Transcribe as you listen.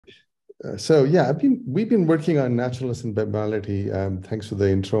So yeah, we've been working on naturalness and bimodality. Thanks for the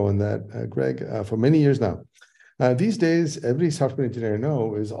intro on that, Greg, for many years now. These days, every software engineer I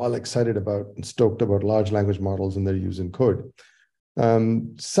know is all excited about and stoked about large language models and their use in code.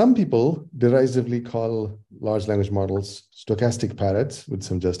 Some people derisively call large language models stochastic parrots with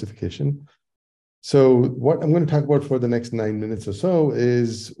some justification. So what I'm going to talk about for the next 9 minutes or so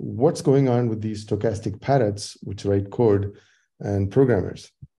is what's going on with these stochastic parrots, which write code, and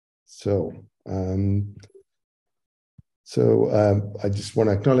programmers. So I just want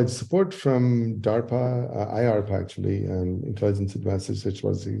to acknowledge support from DARPA, IARPA actually, Intelligence Advanced Research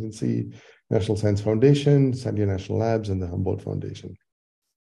Policy Agency, National Science Foundation, Sandia National Labs, and the Humboldt Foundation.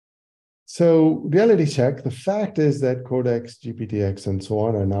 So reality check, the fact is that Codex, GPTX, and so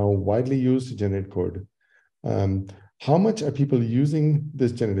on are now widely used to generate code. How much are people using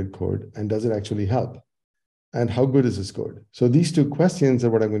this generated code, and does it actually help? And how good is this code? So these two questions are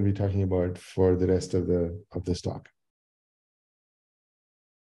what I'm going to be talking about for the rest of this talk.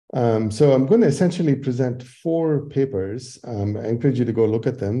 So I'm going to essentially present 4 papers. I encourage you to go look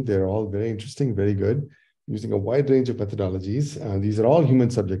at them. They're all very interesting, very good, using a wide range of methodologies. These are all human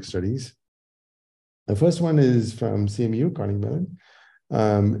subject studies. The first one is from CMU, Carnegie Mellon.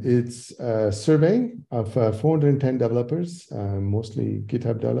 It's a survey of 410 developers, mostly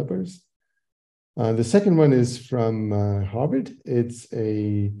GitHub developers. The second one is from Harvard. It's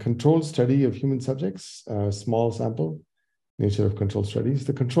a controlled study of human subjects, small sample, nature of control studies.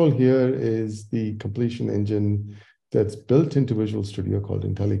 The control here is the completion engine that's built into Visual Studio called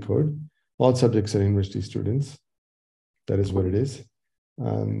IntelliCode. All subjects are university students. That is what it is.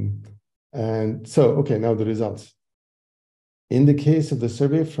 And so, okay, now the results. In the case of the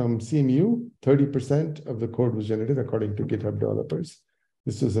survey from CMU, 30% of the code was generated according to GitHub developers.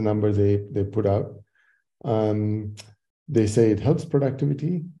 This is a number they put out. They say it helps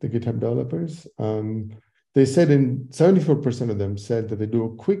productivity, the GitHub developers. They said 74% of them said that they do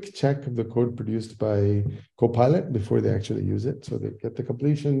a quick check of the code produced by Copilot before they actually use it. So they get the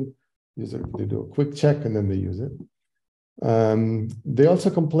completion, they do a quick check, and then they use it. They also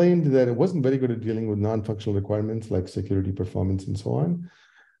complained that it wasn't very good at dealing with non-functional requirements like security, performance, and so on.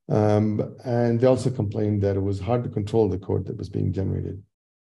 And they also complained that it was hard to control the code that was being generated.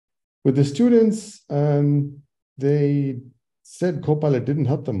 With the students, they said Copilot didn't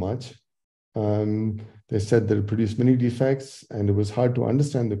help them much. They said that it produced many defects and it was hard to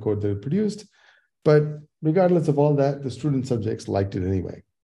understand the code that it produced. But regardless of all that, the student subjects liked it anyway.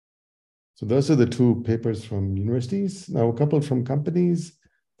 So those are the 2 papers from universities. Now, a couple from companies.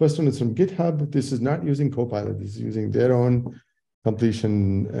 First one is from GitHub. This is not using Copilot. This is using their own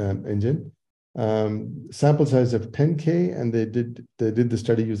completion engine. Sample size of 10K, and they did the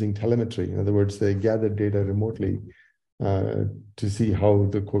study using telemetry. In other words, they gathered data remotely to see how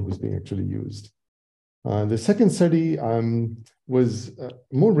the code was being actually used. The second study was a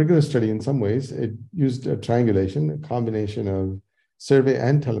more rigorous study in some ways. It used a triangulation, a combination of survey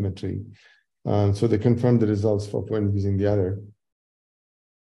and telemetry. So they confirmed the results for one using the other.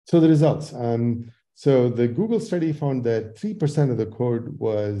 So the results. So the Google study found that 3% of the code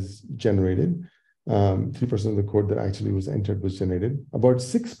was generated. 3% of the code that actually was entered was generated. About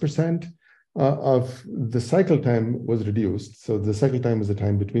 6% of the cycle time was reduced. So the cycle time is the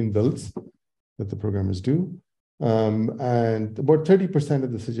time between builds that the programmers do. And about 30%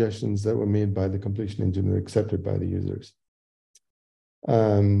 of the suggestions that were made by the completion engine were accepted by the users.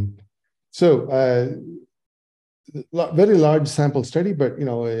 Very large sample study, but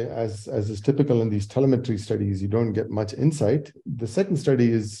as is typical in these telemetry studies, you don't get much insight. The second study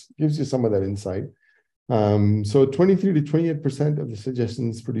gives you some of that insight. So 23 to 28% of the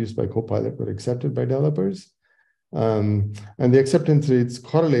suggestions produced by Copilot were accepted by developers. And the acceptance rates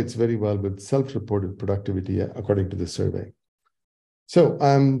correlates very well with self-reported productivity according to the survey. So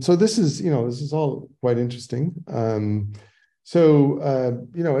this is all quite interesting. I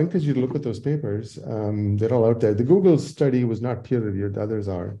encourage you to look at those papers. They're all out there. The Google study was not peer-reviewed. The others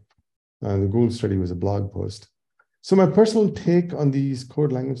are. The Google study was a blog post. So my personal take on these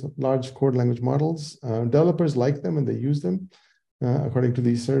large code language models, developers like them and they use them, according to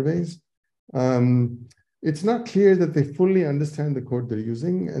these surveys. It's not clear that they fully understand the code they're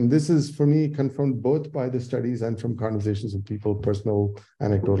using. And this is, for me, confirmed both by the studies and from conversations with people, personal,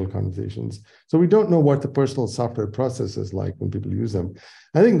 anecdotal conversations. So we don't know what the personal software process is like when people use them.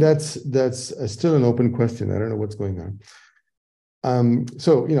 I think that's still an open question. I don't know what's going on.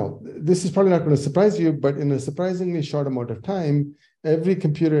 This is probably not going to surprise you, but in a surprisingly short amount of time, every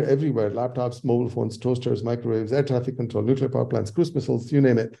computer everywhere, laptops, mobile phones, toasters, microwaves, air traffic control, nuclear power plants, cruise missiles, you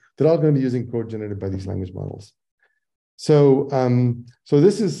name it, they're all going to be using code generated by these language models. So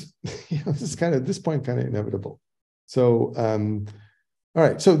this is, this is kind of, at this point, kind of inevitable. So, all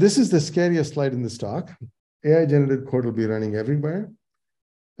right, so this is the scariest slide in the stock. AI-generated code will be running everywhere.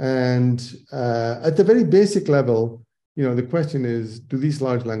 And at the very basic level, the question is, do these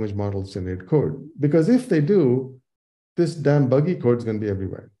large language models generate code? Because if they do, this damn buggy code is going to be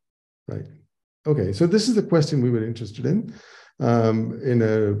everywhere, right? Okay, so this is the question we were interested in.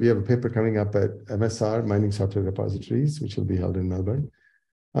 We have a paper coming up at MSR, Mining Software Repositories, which will be held in Melbourne.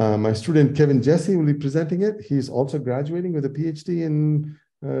 My student, Kevin Jesse, will be presenting it. He's also graduating with a PhD in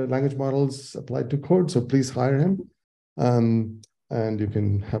language models applied to code, so please hire him. And you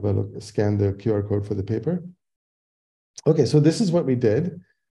can have a look, scan the QR code for the paper. Okay, so this is what we did.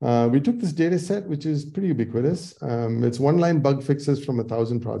 We took this data set, which is pretty ubiquitous. It's one-line bug fixes from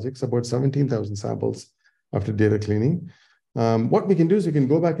 1,000 projects, about 17,000 samples after data cleaning. What we can do is we can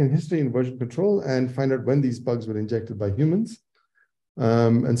go back in history and version control and find out when these bugs were injected by humans.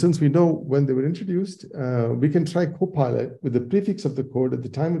 And since we know when they were introduced, we can try Copilot with the prefix of the code at the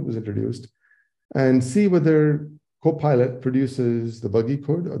time it was introduced and see whether Copilot produces the buggy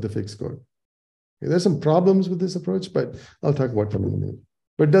code or the fixed code. Okay, there's some problems with this approach, but I'll talk about them in a minute.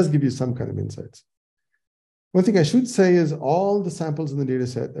 But it does give you some kind of insights. One thing I should say is all the samples in the data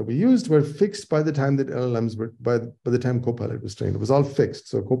set that we used were fixed by the time that LLMs were, by the time Copilot was trained. It was all fixed.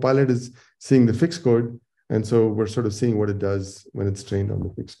 So Copilot is seeing the fixed code. And so we're sort of seeing what it does when it's trained on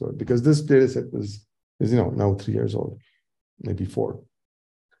the fixed code, because this data set is now 3 years old, maybe 4.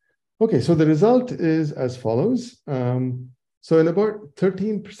 Okay, so the result is as follows. So in about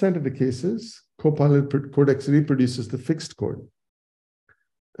 13% of the cases, Copilot Codex reproduces the fixed code.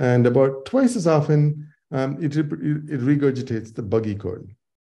 And about twice as often, it regurgitates the buggy code.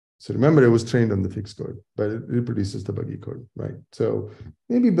 So remember, it was trained on the fixed code, but it reproduces the buggy code, right? So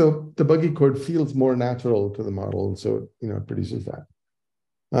maybe the buggy code feels more natural to the model, and so it produces that.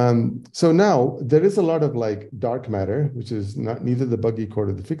 So now there is a lot of like dark matter, which is neither the buggy code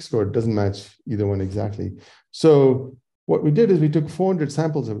or the fixed code. It doesn't match either one exactly. So what we did is we took 400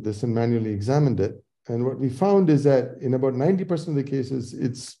 samples of this and manually examined it. And what we found is that in about 90% of the cases,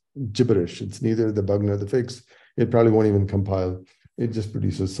 it's gibberish. It's neither the bug nor the fix. It probably won't even compile. It just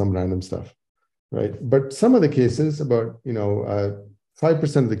produces some random stuff, right? But some of the cases, about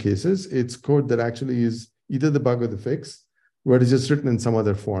 5% of the cases, it's code that actually is either the bug or the fix, where it's just written in some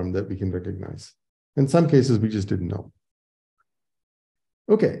other form that we can recognize. In some cases, we just didn't know.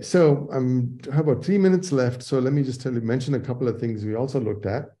 Okay, so I have about 3 minutes left. So let me just mention a couple of things we also looked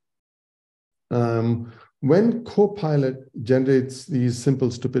at. When Copilot generates these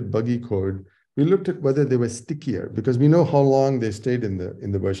simple, stupid, buggy code, we looked at whether they were stickier, because we know how long they stayed in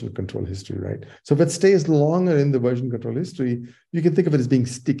the version control history, right? So if it stays longer in the version control history, you can think of it as being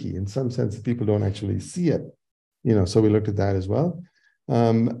sticky. In some sense, people don't actually see it, so we looked at that as well.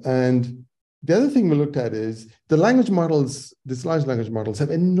 And the other thing we looked at is the language models, these large language models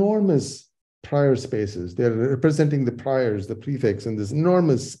have enormous prior spaces. They're representing the priors, the prefix in this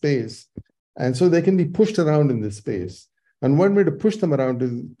enormous space. And so they can be pushed around in this space. And one way to push them around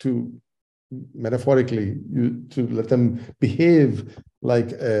is to metaphorically, to let them behave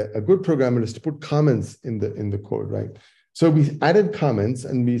like a good programmer is to put comments in the code, right? So we added comments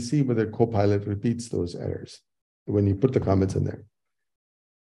and we see whether Copilot repeats those errors when you put the comments in there.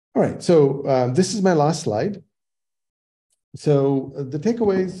 All right, so this is my last slide. So the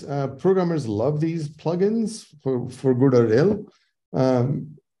takeaways, programmers love these plugins for good or ill.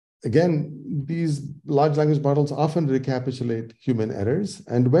 Again, these large language models often recapitulate human errors.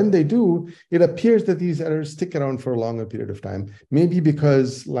 And when they do, it appears that these errors stick around for a longer period of time, maybe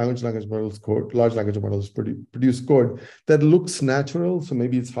because large language models produce code that looks natural. So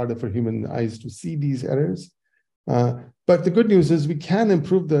maybe it's harder for human eyes to see these errors. But the good news is we can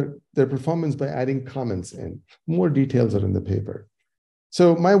improve their performance by adding comments in. More details are in the paper.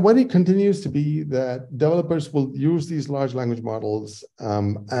 So my worry continues to be that developers will use these large language models,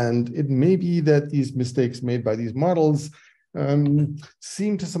 and it may be that these mistakes made by these models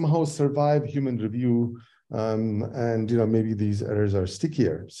seem to somehow survive human review, and maybe these errors are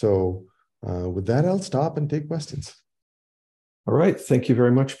stickier. So with that, I'll stop and take questions. All right, thank you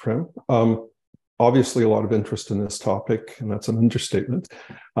very much, Prem. Obviously, a lot of interest in this topic, and that's an understatement.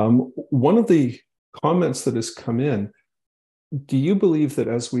 One of the comments that has come in, do you believe that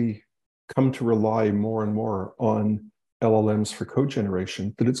as we come to rely more and more on LLMs for code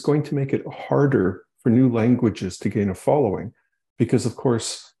generation, that it's going to make it harder for new languages to gain a following? Because, of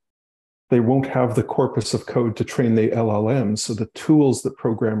course, they won't have the corpus of code to train the LLMs, so the tools that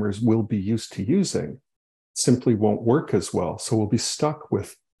programmers will be used to using simply won't work as well. So we'll be stuck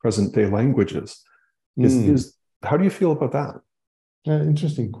with present-day languages. Is How do you feel about that?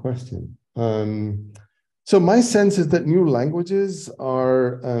 Interesting question. So my sense is that new languages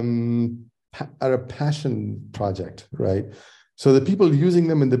are a passion project, right? So the people using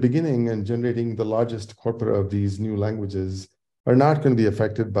them in the beginning and generating the largest corpora of these new languages are not going to be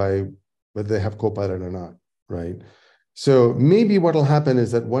affected by whether they have Copilot or not, right? So maybe what will happen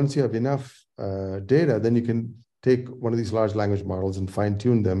is that once you have enough data, then you can take one of these large language models and fine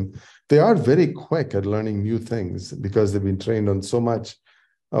tune them. They are very quick at learning new things because they've been trained on so much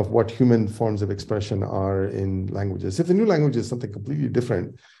of what human forms of expression are in languages. If the new language is something completely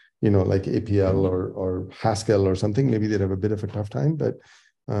different, like APL or Haskell or something, maybe they'd have a bit of a tough time. But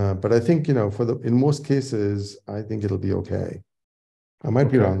I think, in most cases, I think it'll be okay. I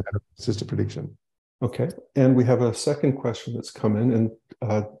might be wrong. It's just a prediction. Okay. And we have a second question that's come in,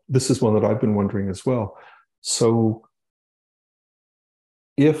 and this is one that I've been wondering as well. So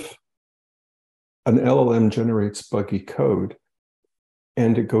if an LLM generates buggy code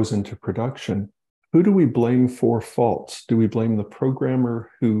and it goes into production, who do we blame for faults? Do we blame the programmer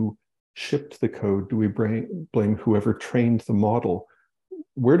who shipped the code? Do we blame whoever trained the model?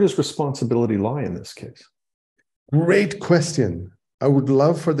 Where does responsibility lie in this case? Great question. I would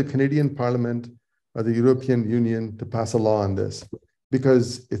love for the Canadian Parliament or the European Union to pass a law on this,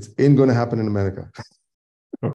 because it ain't going to happen in America.